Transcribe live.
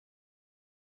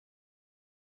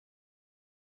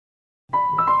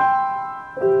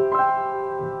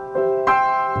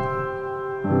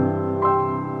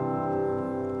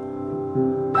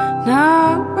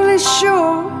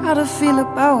sure how to feel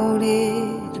about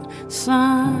it.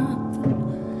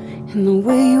 Something in the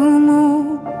way you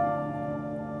move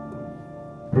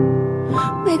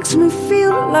makes me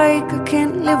feel like I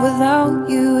can't live without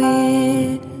you.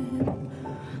 It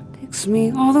takes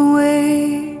me all the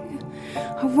way.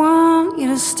 I want you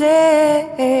to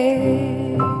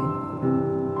stay.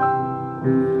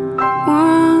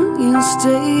 Want you to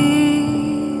stay.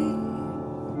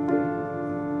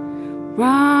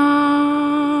 Round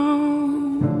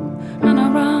and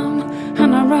around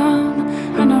and around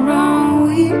and around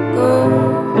we go.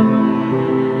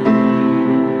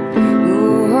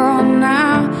 Oh,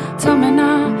 now, tell me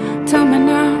now, tell me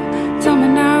now, tell me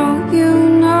now, you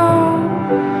know.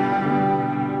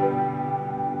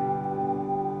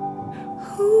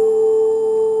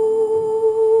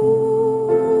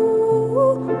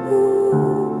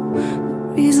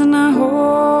 The reason I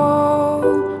hold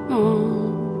on.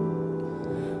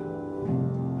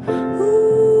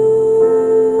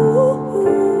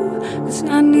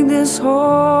 I need this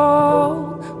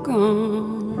hole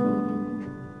gone.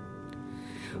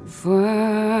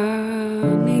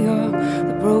 Funny, you're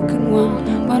the broken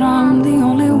one, but I'm the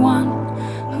only one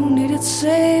who needed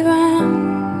saving.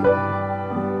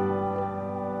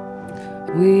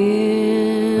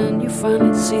 When you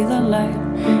finally see the light,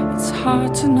 it's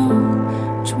hard to know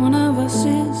which one of us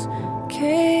is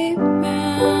caveman.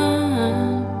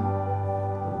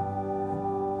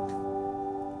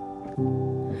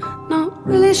 Not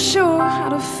really sure how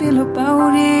to feel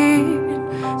about it.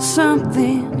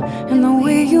 Something in the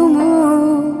way you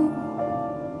move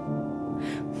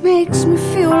makes me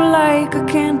feel like I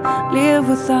can't live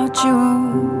without you.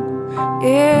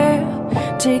 Yeah,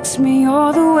 takes me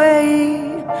all the way.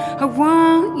 I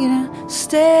want you to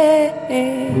stay.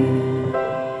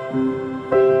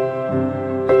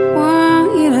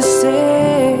 Want you to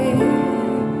stay.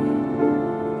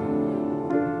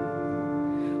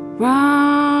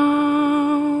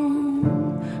 Round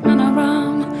and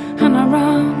around and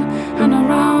around and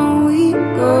around we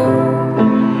go.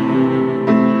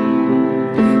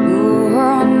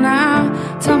 Oh, now,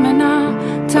 tell me now,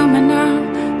 tell me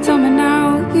now, tell me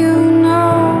now, you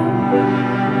know.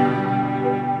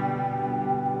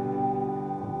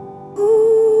 Ooh,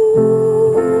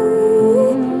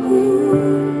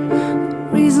 the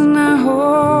reason I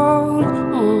hold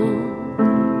on.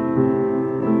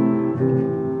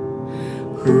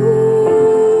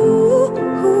 Ooh,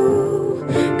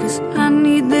 'cause I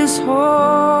need this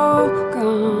hole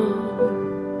gone.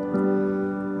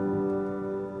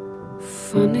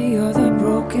 Funny, you're the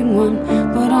broken one,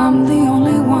 but I'm the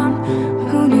only one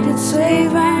who needed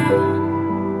saving.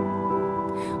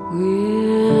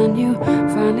 When you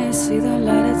finally see the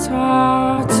light, it's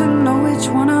hard to know which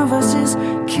one of us is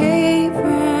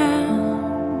caving.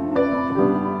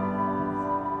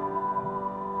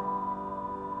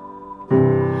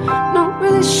 Not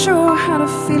really sure how to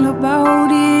feel about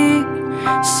it.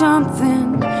 Something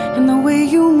in the way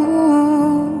you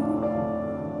move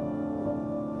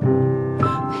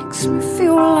makes me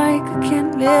feel like I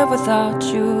can't live without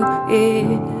you.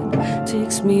 It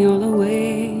takes me all the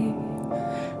way. I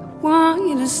want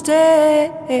you to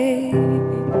stay.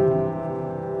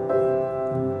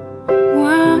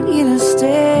 Want you to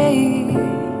stay.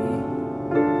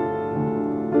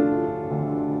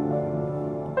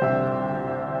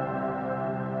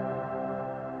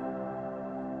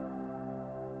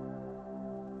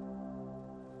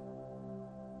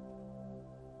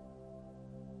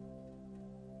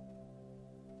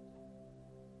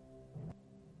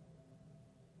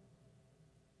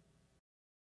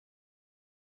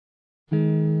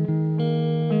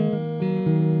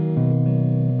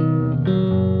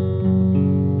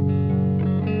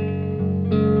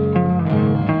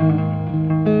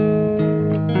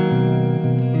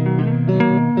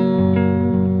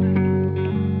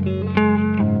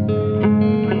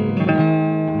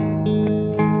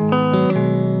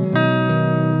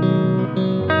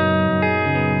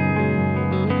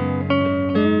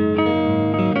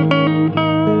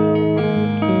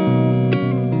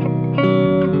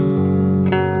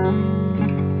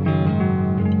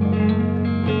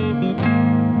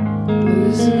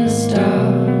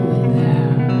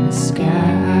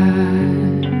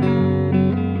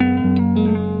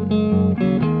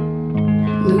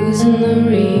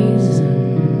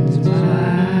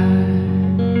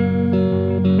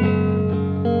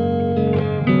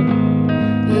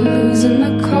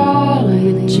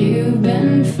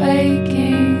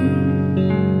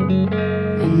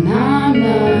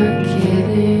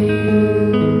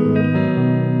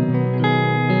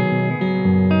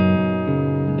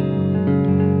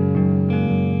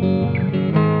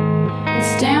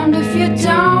 Damned if you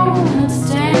don't,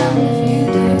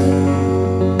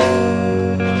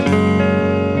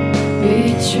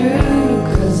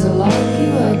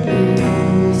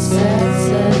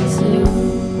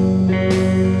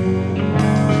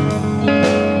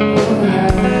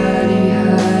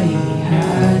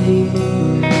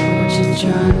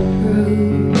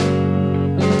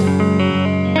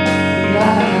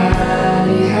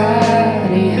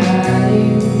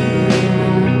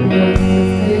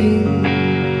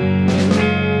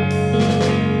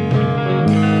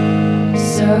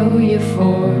 sew your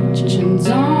fortunes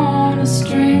on a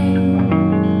string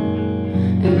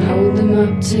and hold them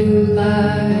up to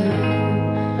light.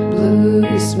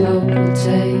 Blue smoke will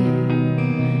take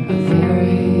a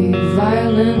very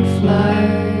violent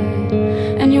flight,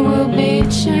 and you will be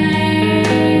changed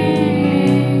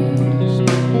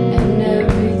and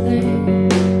everything,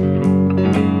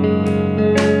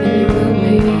 and you will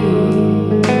be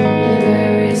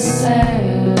very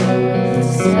sad,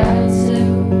 sad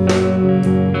too.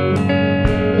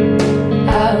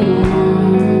 I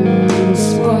once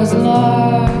was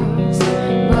lost,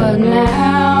 but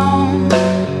now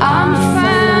I'm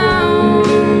found.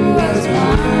 Was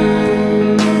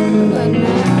blind, but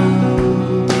now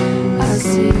I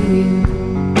see you.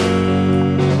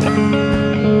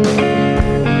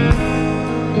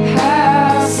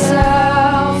 How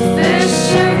selfish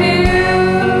of you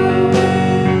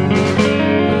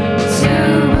to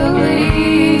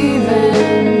believe in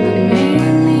the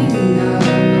meaning of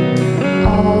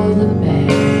all the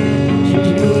bad you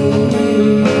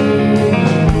dream.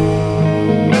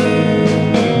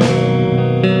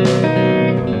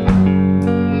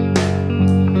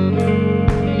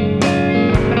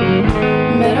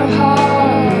 Metal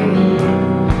heart,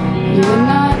 you're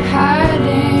not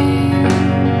hiding.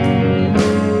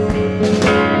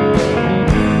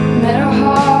 Metal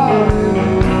heart,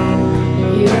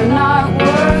 you're not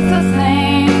worth a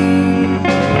thing.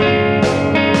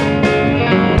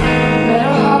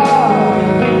 Metal heart,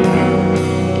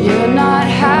 you're not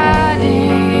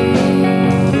hiding.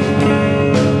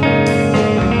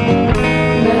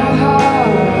 Metal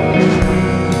heart,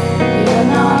 you're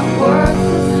not worth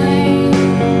a thing.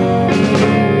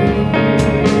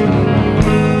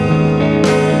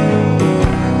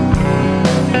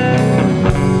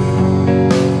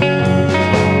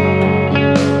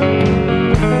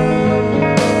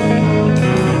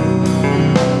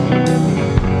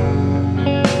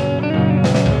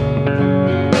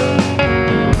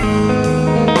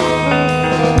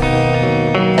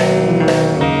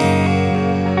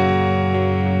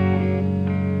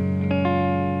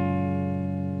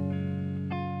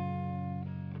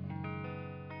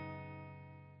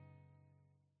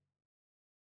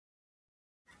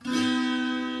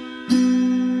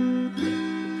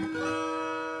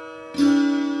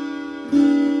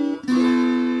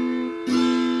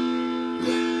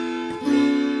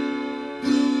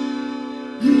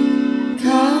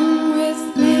 Come with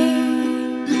me,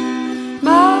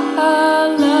 my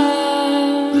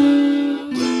love,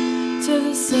 to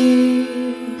the sea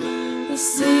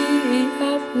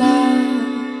of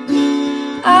love.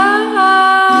 I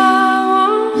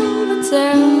wanna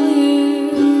tell you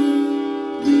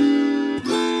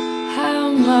how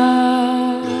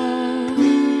much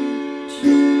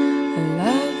I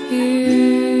love you.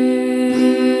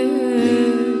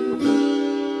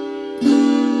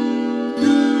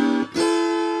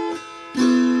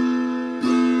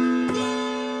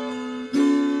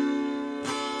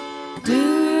 Do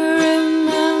you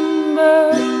remember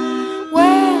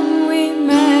when we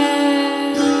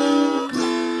met?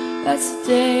 That's the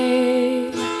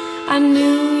day I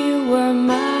knew you were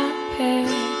my pet.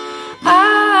 I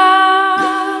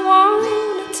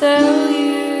wanna tell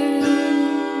you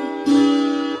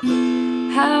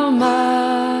how much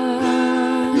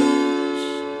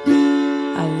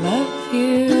I love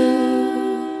you.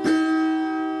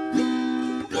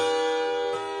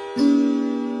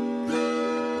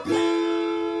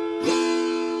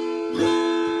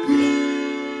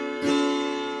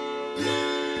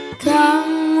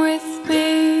 Come with me,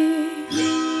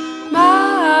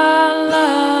 my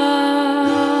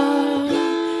love,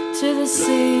 to the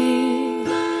sea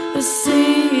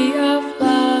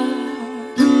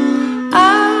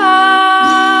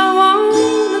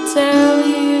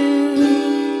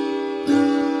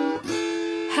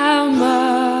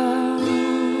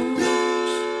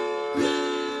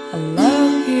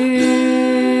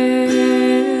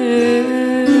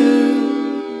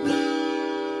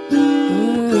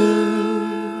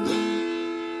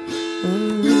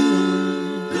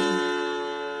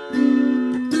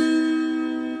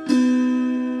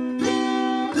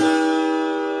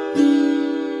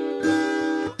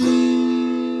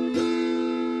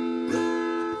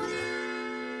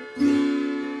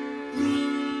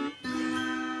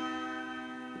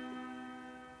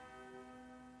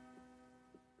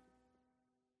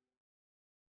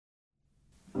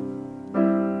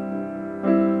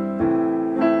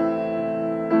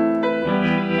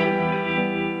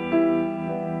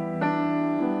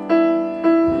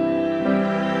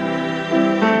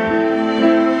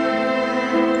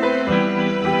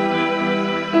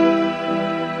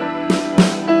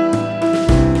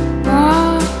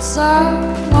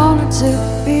wanted to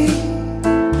be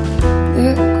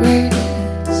the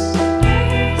greatest.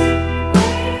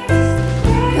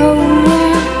 No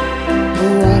one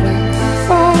or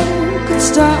waterfall could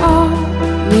stop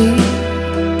me.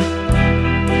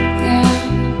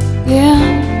 And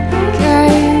then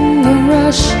came the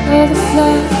rush of the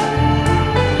flood.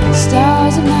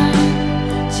 Stars of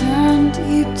night turned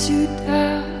you to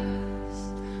dust,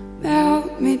 melt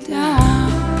me down.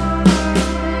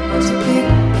 It's a big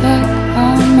black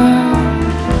armor.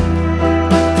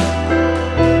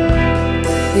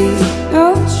 Leave no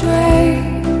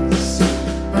trace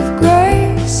of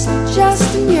grace, just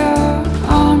in your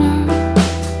honor.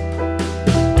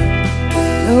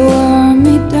 Lower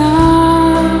me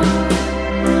down,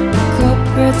 the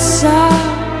culprit side.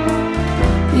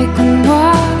 You can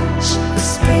watch the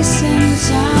space in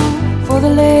town for the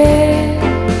lead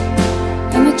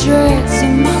and the dreads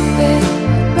in my bed.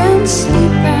 Been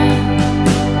sleeping.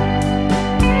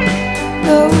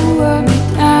 Lower me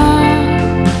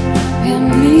down, pin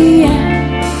me in,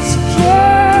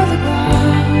 secure the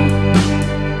ground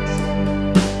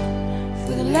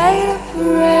for the later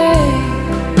parade.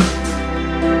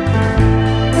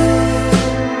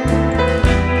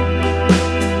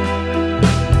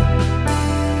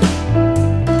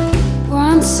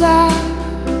 Once I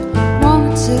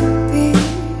wanted to be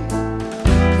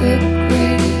the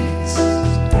greatest.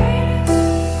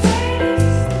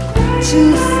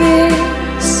 Two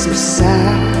fists of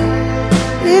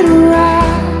solid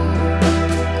rock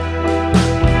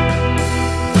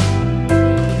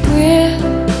with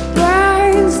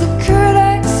brains that could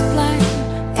explain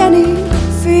any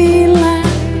feeling.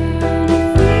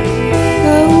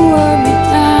 Lower me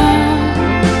down,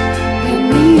 pin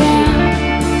me in,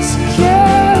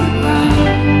 secure the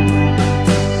ground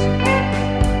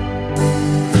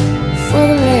for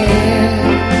the lead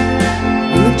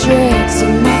and the dregs of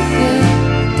my bed.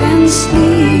 Been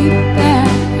sleeping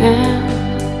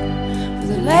for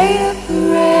the later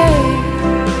parade.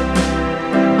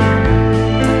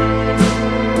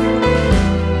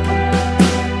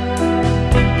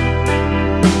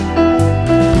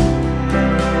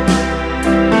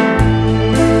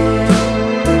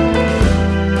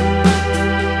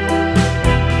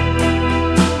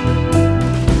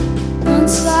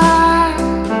 Once I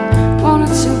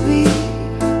wanted to be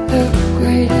the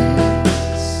greatest.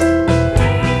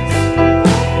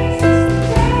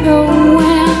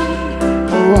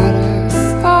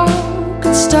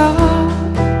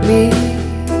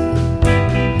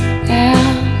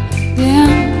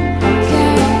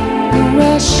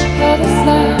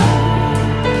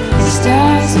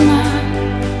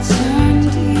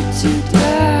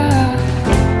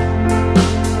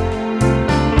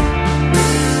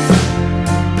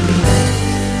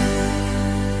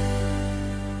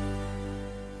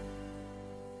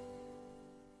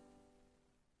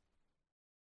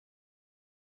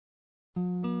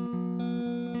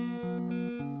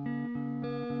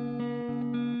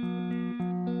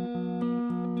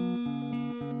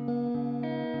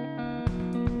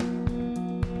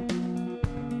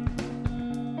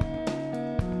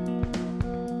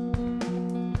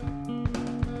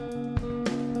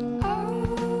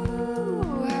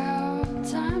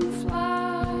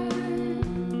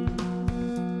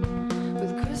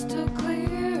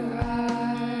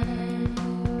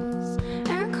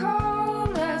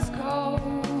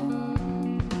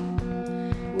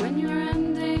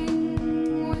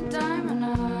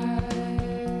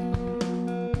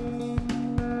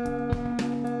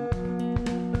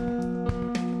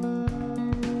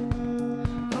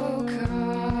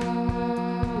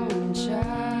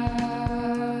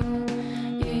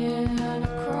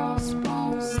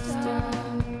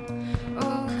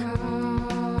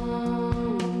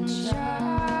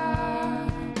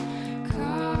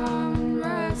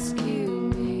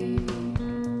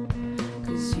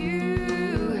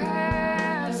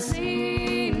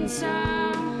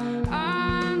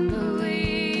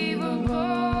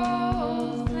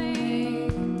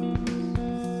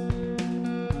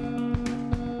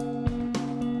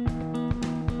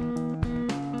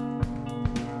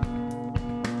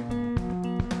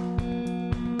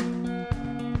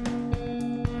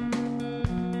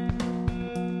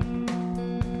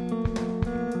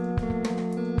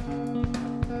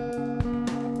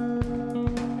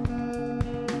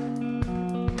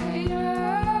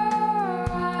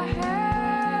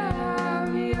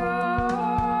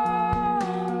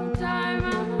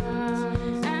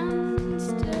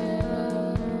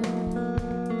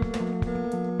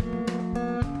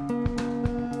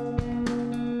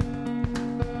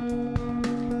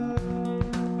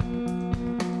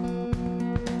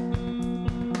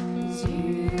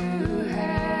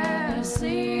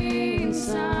 seen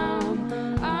some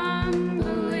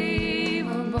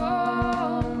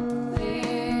unbelievable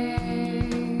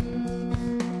things.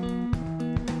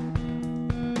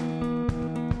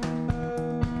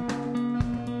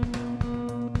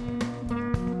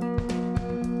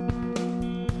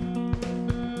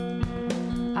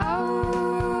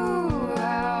 Oh,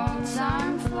 how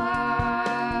time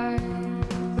flies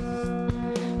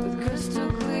with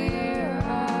crystal clear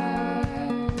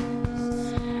eyes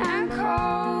and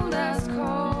cold as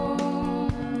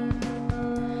cold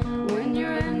when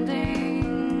you're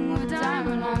ending with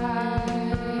diamond eyes.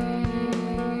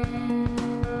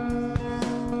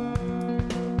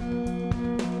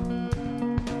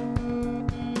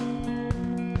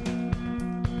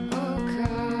 Oh,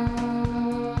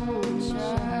 come,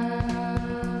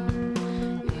 child,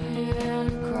 in a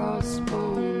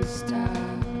crossbone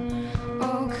style.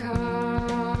 Oh,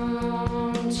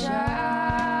 come,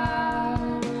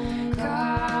 child,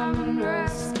 come and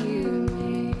rescue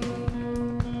me.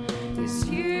 'Cause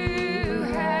you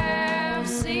have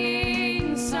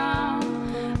seen some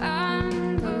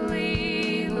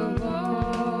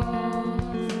unbelievable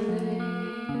things.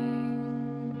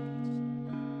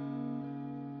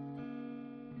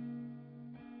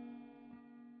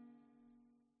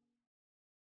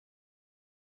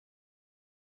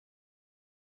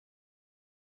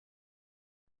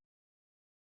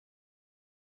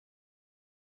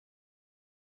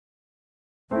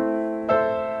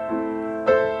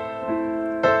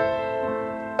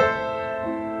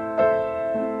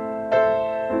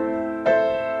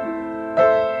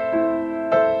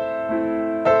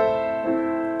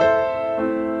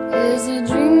 Is a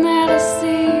dream that I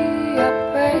see, I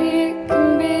pray it can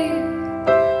be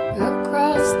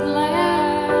across the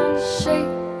land,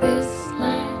 shape this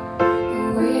land. A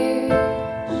wish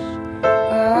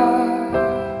or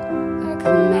a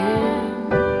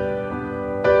command.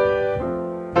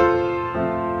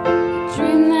 A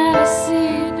dream that I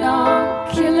see, don't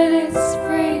kill it, it's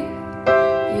free.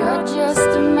 You're just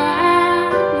a man,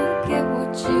 you get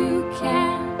what you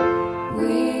can.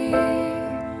 We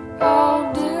all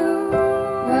do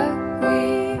what we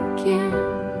can,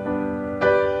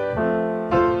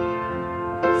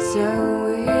 so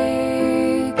we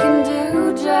can do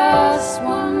just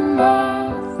one more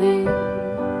thing.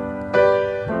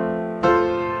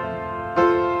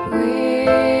 We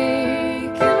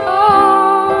can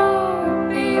all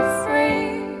be free.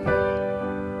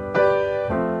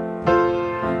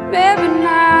 Maybe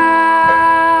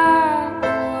not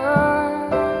with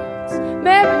words,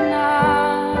 maybe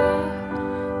not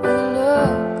with a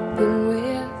look, but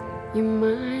with your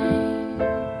mind.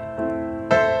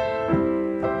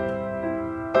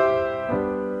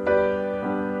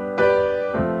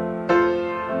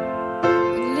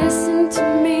 But listen to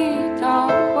me,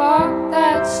 don't walk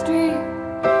that street.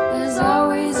 There's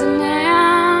always an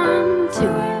end to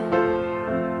it.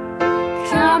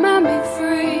 Come and be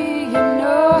free, you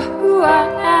know who I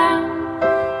am.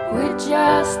 We're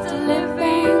just a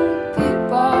living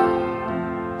people.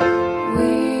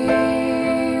 We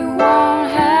won't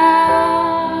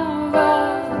have a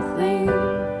thing,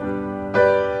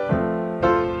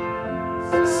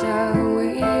 so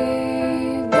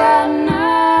we've got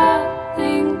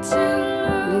nothing to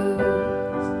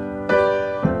lose.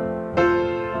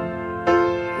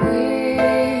 We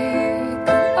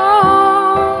could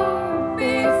all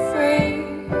be free.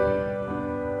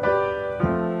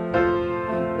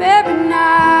 Maybe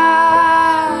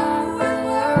not with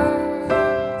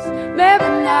words, maybe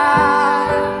not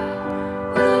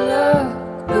with a look,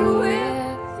 but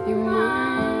with your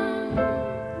mind.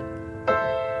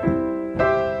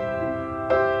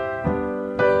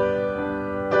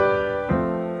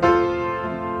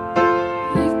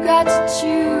 You've got to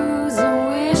choose a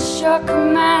wish or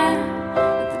command.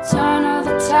 At the turn of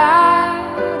the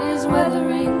tide is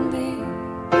weathering thee.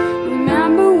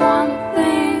 Remember one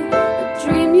thing, a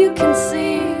dream you can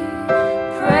see.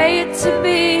 Pray it to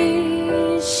be.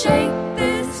 Shake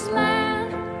this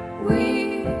land.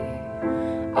 We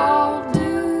all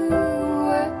do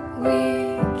what we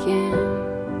can,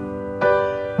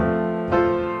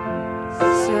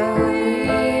 so we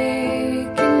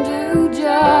can do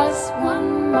just one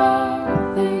more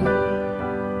thing.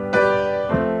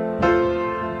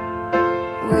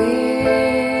 We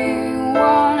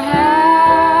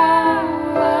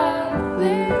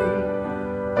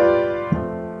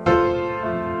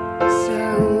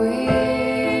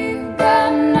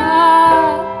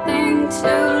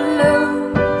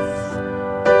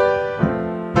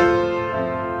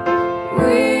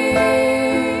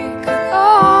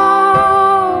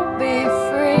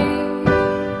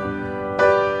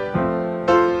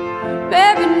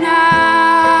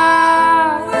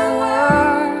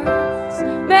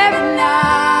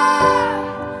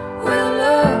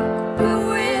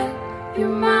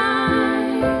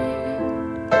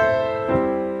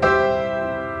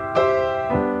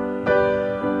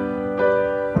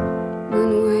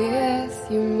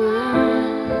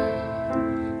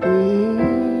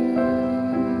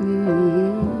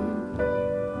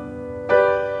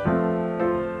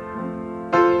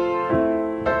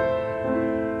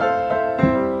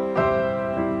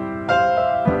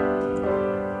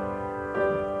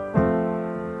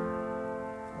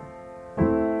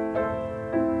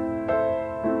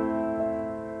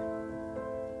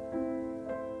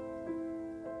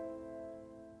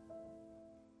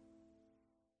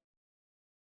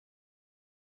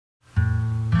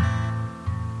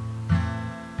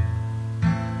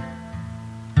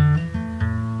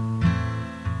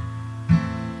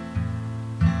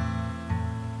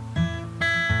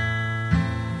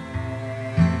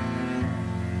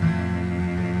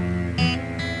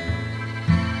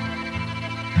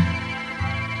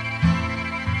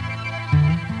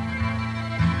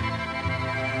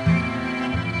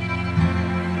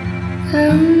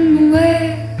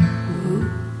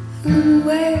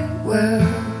world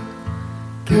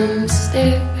can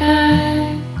stay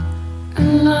right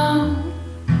alone.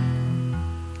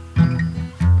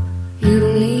 You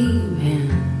leave him,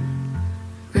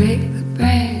 break the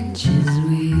branches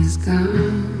where he's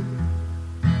gone.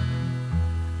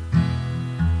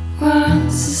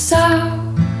 Once I saw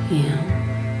him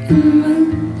in the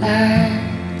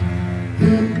moonlight,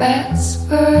 and the bats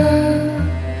were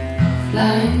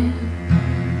flying.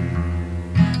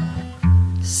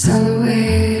 Saw the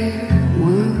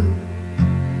werewolf,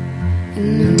 and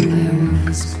the werewolf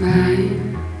was crying.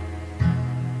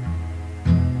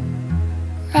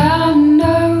 Nobody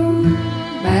knows,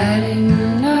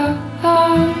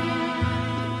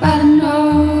 nobody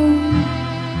knows,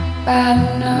 nobody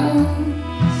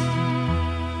knows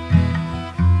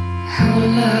how I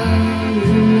love a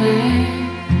man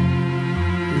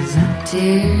as I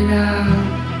teared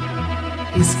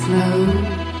off his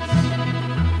clothes.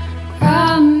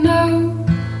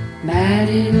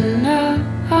 Nobody knows,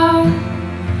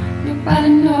 nobody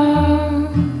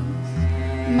knows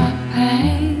my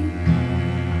pain.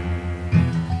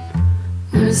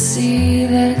 When I see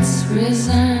that it's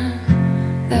risen,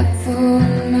 that full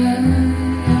moon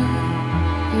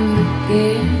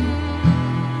again.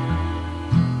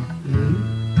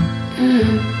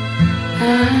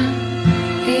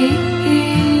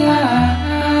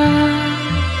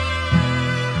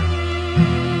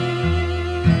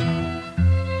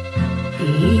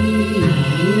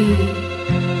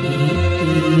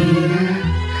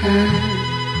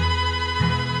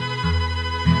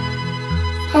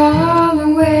 All the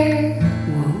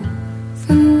werewolf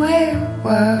and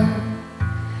werewolf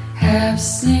have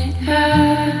sympathy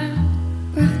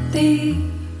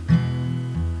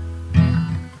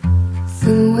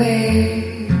for the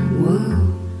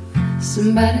werewolf,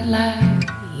 somebody like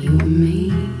you and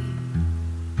me.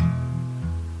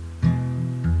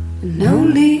 No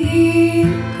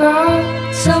legal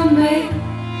soulmate,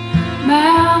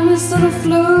 man, this little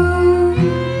flute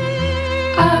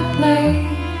I play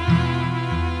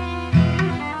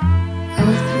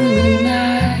all through the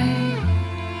night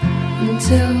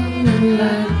until the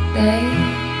light day.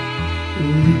 We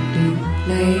do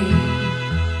play.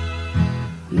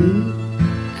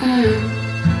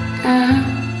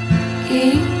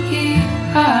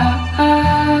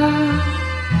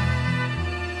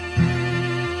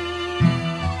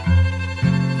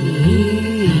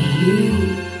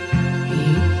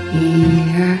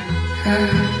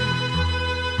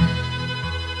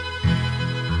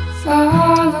 For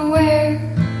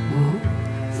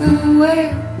the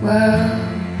werewolf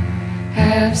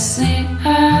have sympathy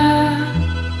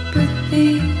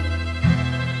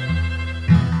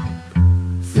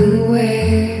for the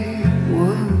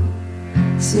werewolf,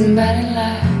 somebody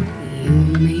like you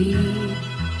and me.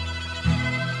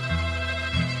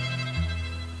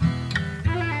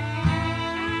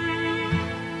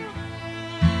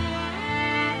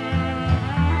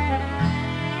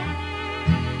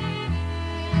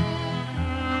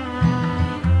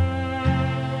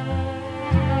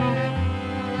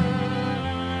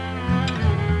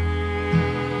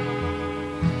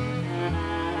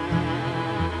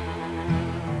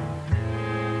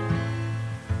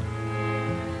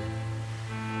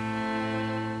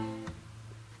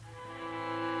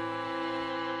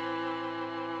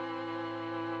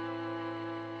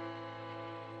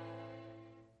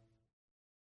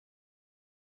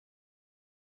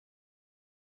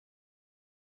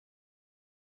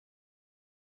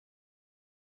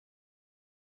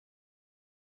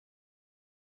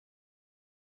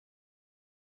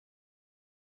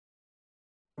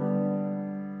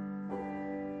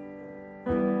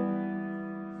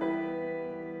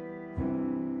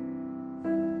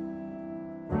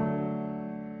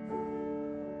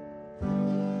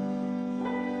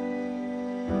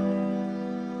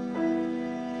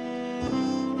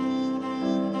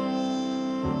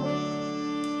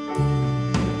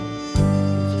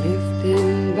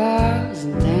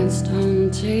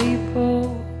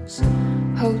 Tables,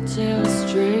 hotel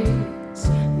strings,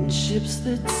 and ships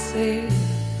that sail.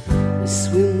 We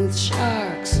swim with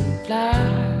sharks and fly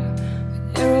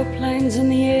with aeroplanes in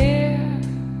the air.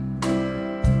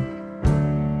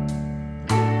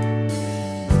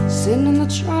 Singing the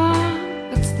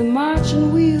trumpets, the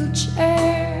marching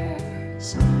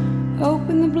wheelchairs.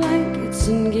 Open the blankets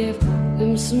and give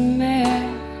them some air.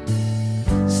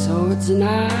 Swords and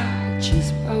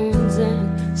arches, bones and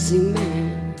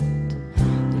cement,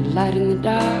 light in the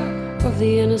dark of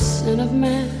the innocent of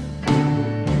men.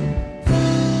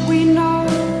 We know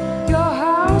your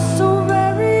house so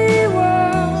very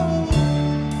well,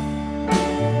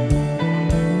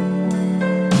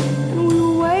 and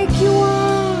we'll wake you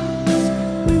once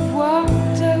we've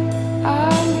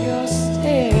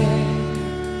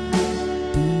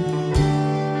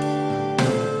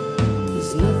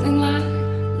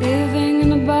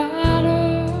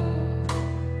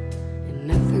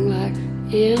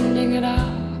ending it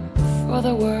all for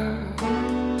the world.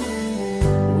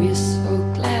 We're so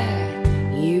glad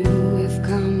you have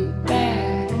come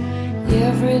back.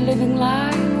 Every living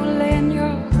line will lay in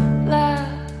your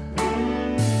lap.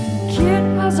 Kid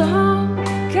has a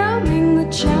homecoming,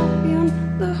 the champion,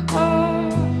 the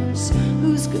horse.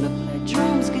 Who's gonna play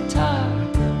drums, guitar,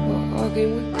 or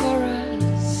organ with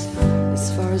chorus?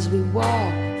 As far as we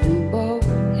walk from both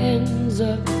ends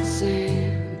of the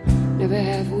sand, never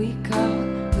have we caught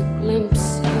a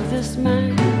glimpse of this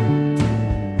man.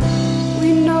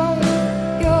 We know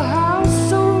your house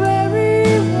so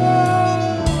very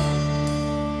well.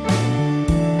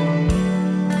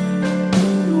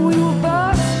 We will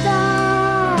bust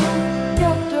down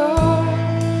your door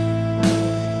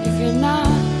if you're not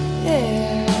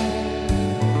there.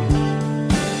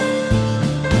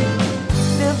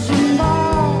 Lives in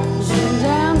bars and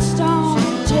danced on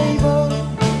tables,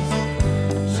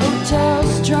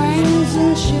 hotels, trains,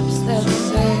 and ships that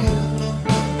sail.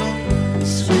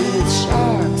 Swim with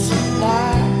sharks,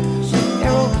 fly with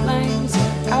aeroplanes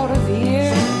out of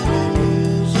here.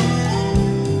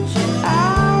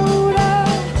 Out of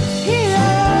here.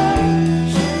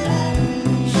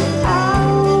 Out of here.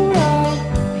 Out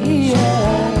of here.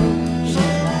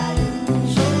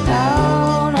 Out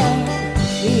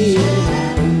of here.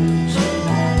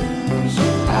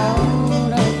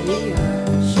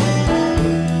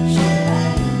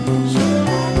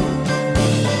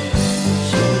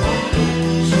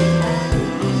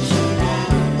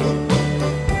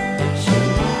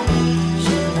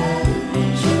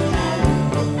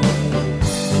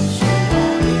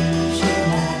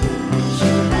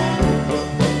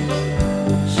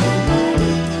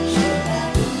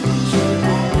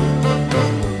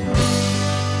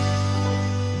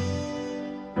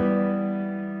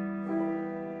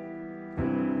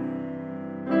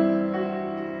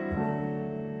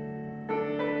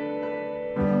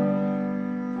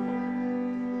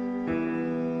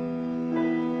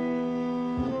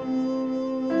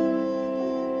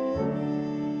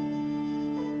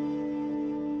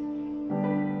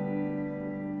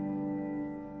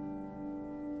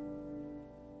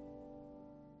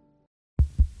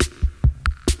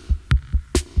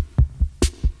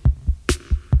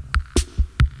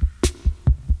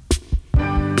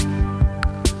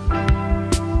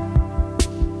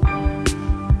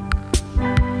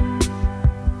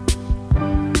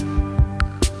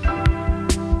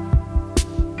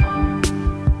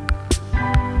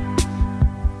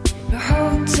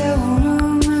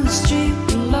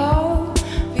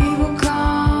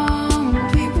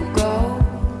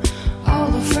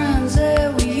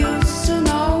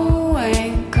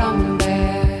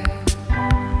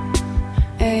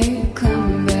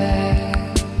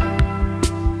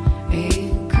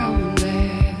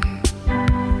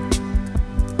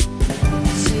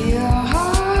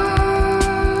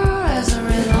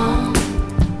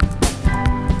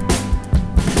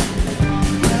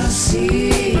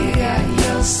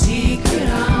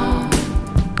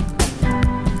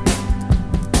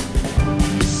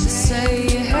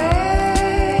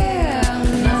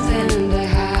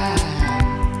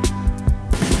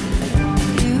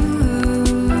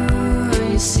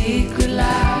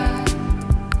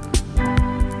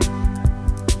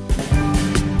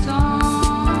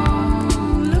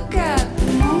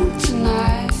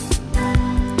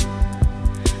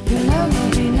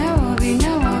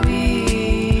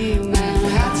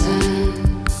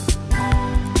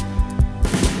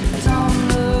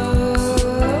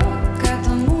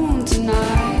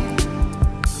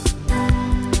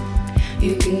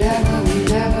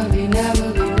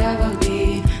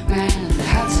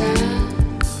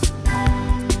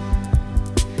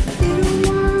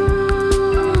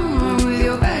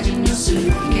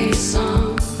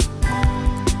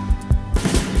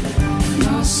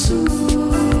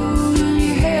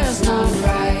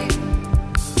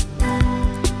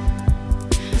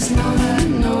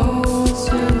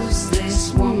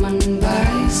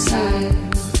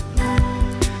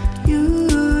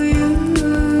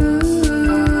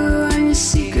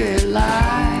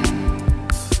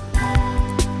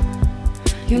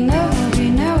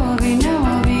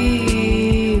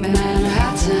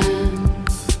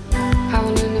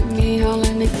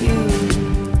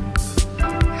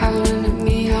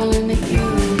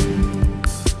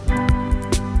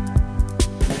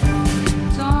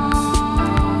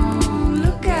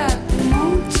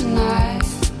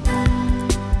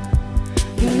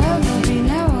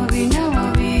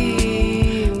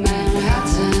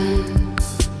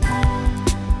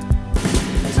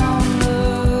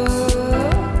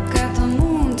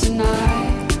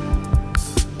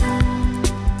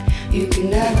 You can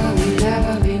never be,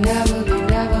 never be, never be.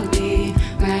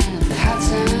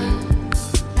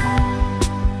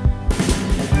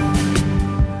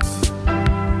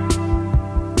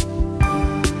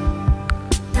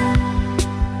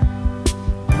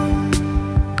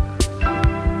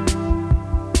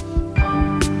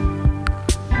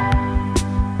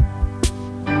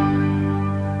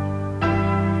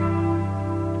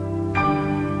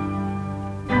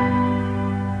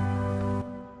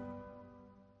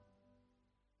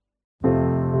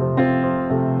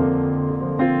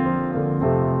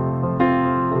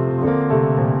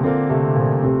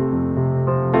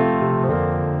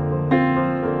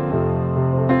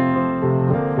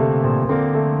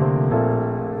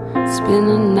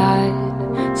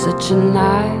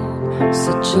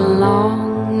 such a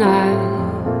long night.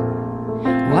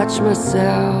 Watch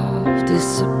myself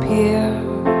disappear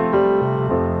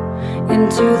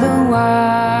into the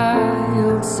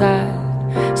wild side.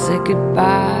 Say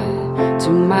goodbye to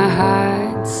my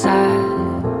hide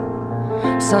side.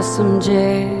 Saw some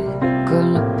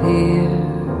jackal appear.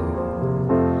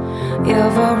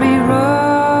 Every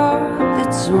road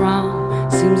that's wrong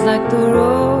seems like the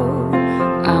road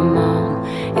I'm on.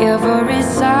 Every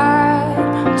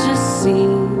side just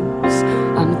seems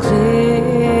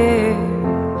unclear.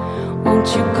 Won't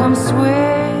you come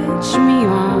switch me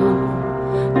on?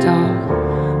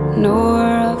 Don't know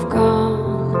where I've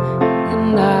gone,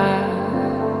 and I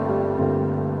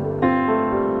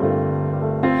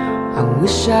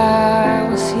wish I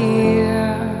was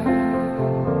here.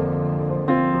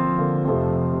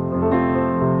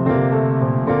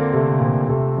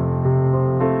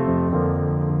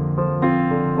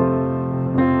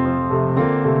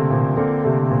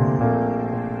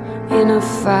 In a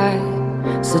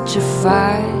fight, such a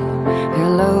fight,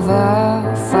 hell of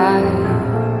a fight.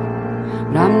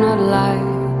 But I'm not like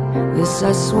this,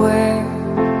 I swear.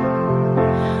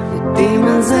 The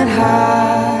demons that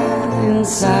hide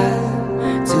inside,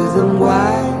 to them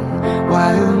why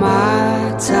am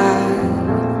I tied?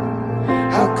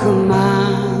 How come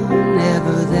I'm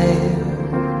never there?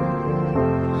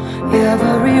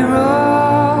 Every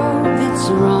road that's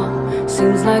wrong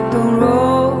seems like the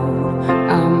road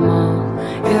I'm on.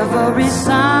 Every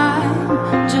sign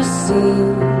just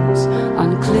seems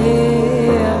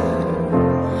unclear.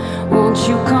 Won't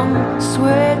you come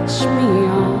switch me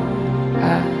on? I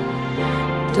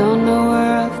don't know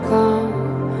where I've gone,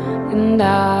 and I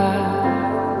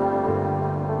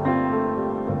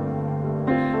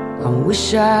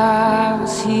wish I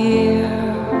was here.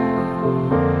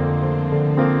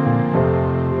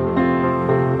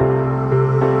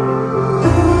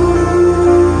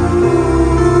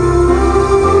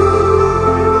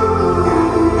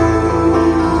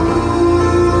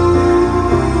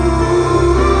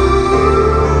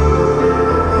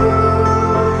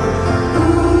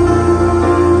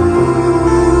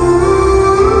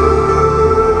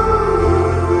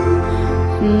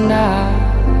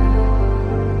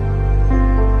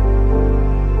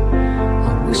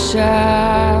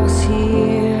 I was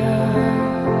here.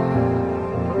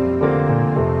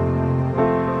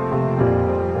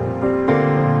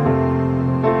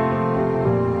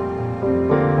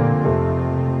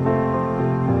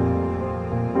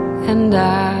 And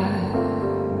I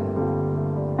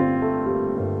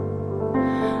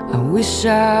wish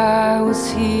I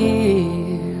was here.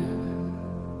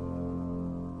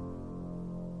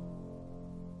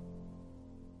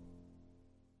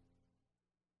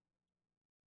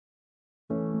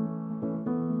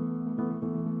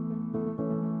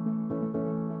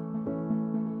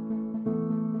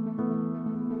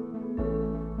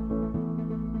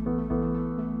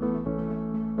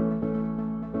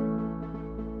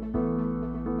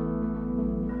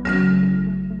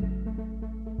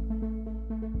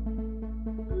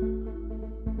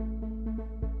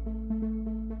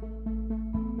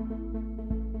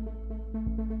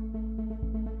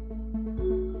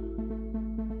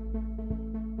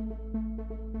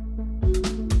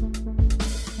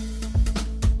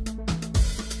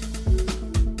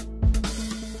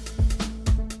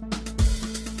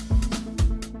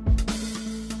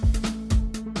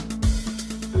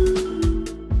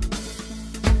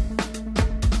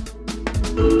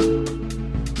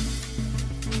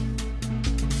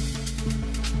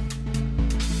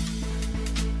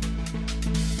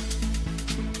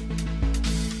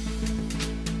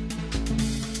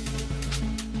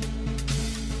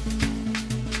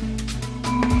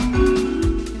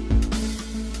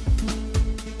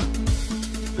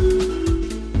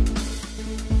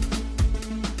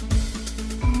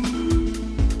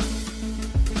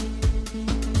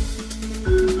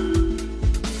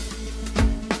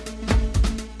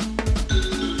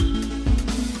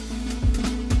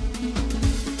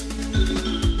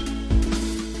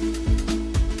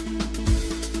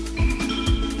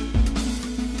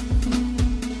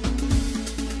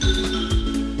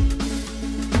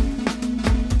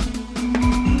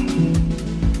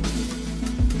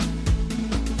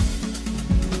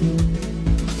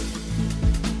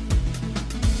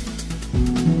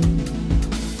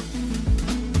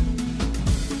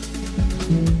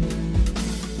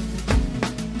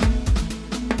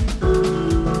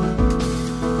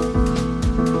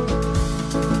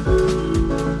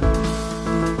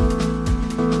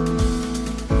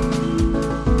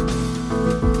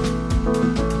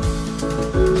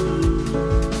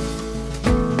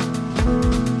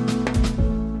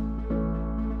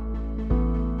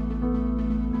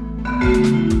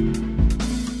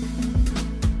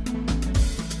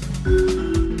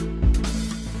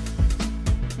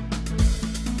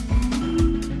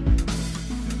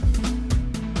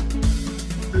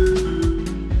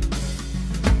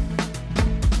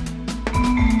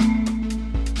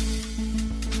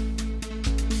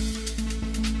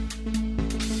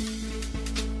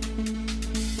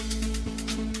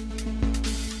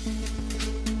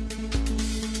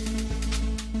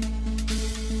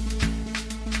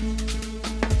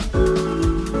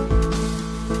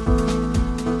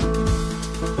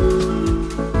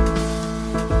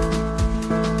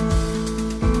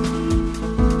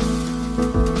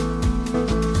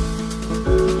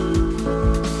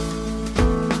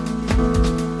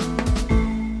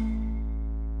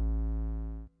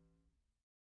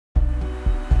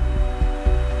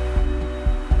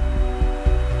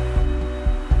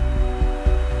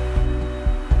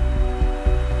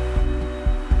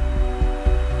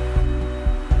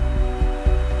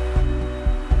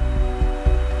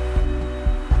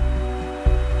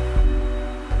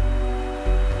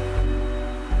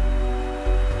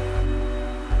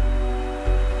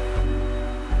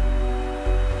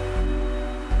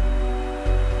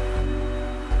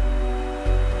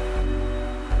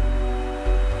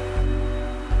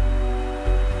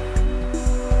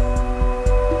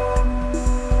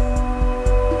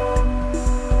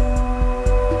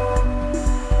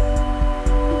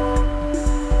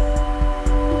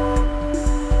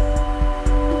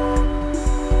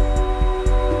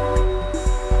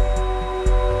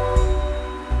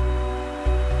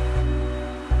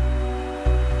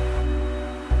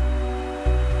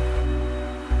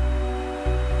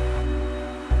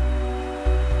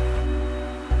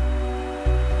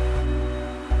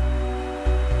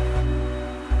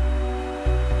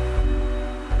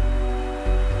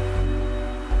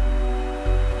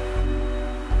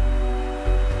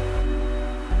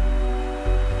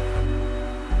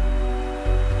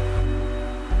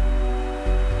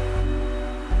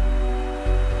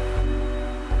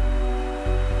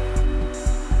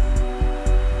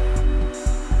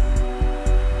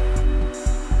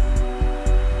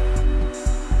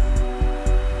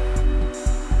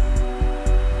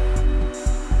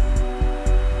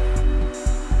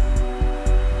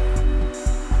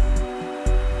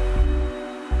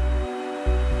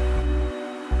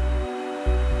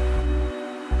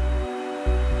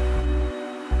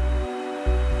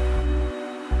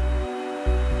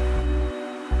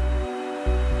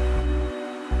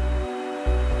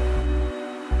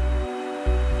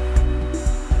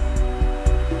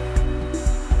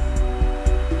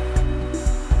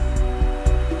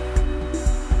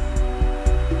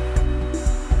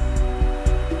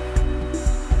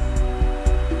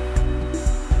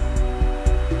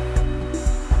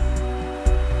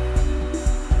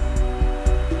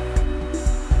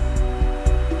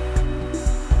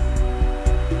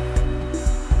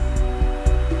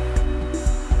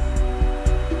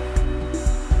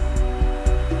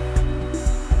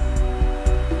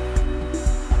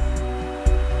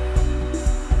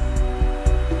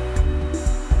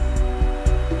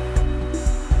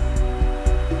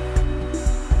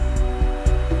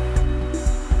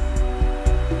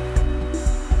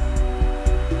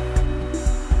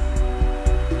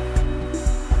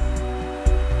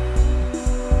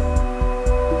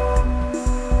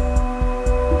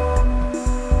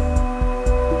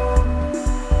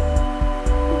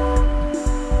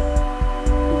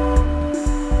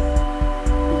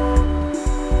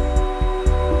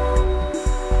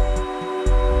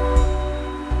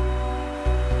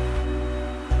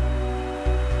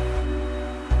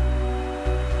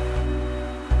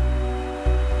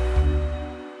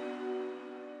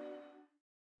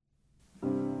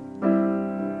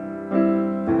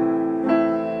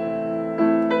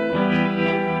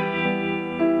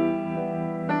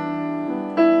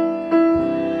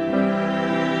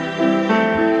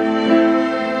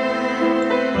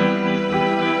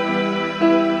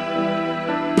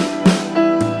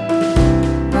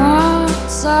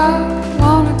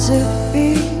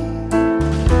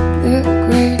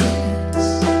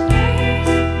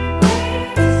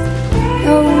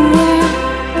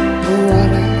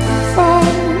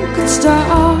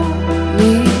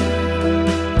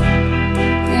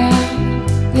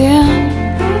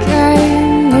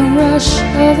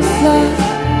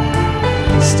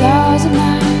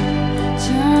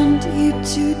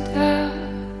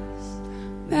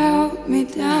 me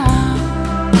down.